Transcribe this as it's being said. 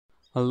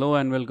Hello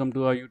and welcome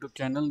to our YouTube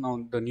channel.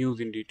 Now the news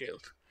in details.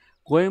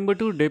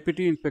 Coimbatore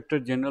Deputy Inspector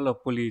General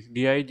of Police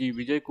DIG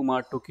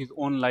Vijayakumar took his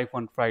own life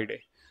on Friday,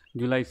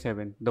 July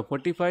 7. The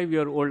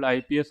 45-year-old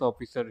IPS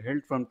officer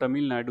hailed from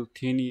Tamil Nadu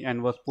Theni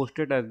and was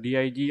posted as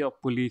DIG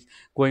of Police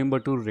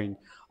Coimbatore range.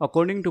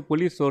 According to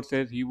police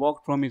sources, he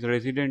walked from his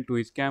residence to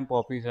his camp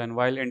office and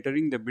while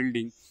entering the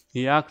building,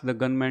 he asked the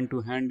gunman to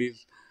hand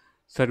his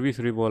service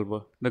revolver.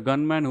 The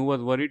gunman, who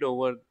was worried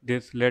over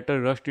this, later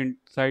rushed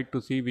inside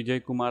to see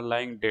Vijay Kumar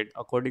lying dead,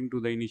 according to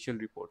the initial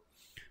report.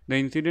 The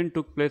incident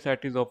took place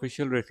at his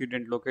official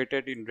residence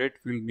located in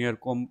Redfield near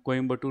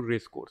Coimbatore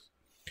Racecourse.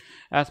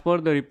 As per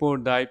the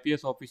report, the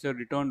IPS officer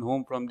returned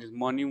home from his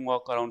morning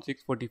walk around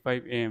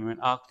 6:45 am and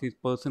asked his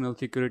personal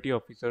security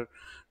officer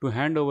to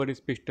hand over his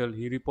pistol.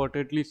 He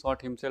reportedly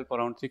shot himself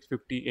around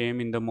 6:50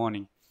 am in the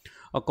morning.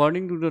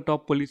 According to the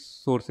top police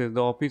sources,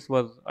 the officer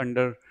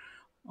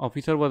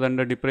was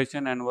under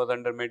depression and was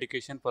under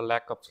medication for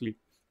lack of sleep.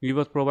 He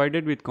was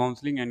provided with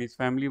counseling and his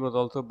family was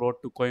also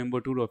brought to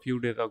Coimbatore a few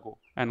days ago,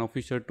 an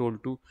officer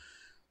told to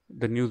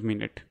the News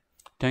Minute.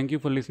 Thank you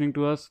for listening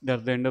to us.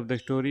 That's the end of the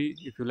story.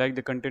 If you like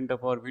the content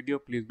of our video,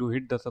 please do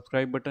hit the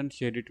subscribe button,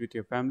 share it with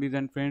your families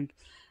and friends,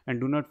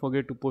 and do not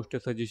forget to post a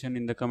suggestion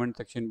in the comment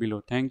section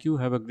below. Thank you.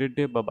 Have a great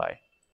day. Bye bye.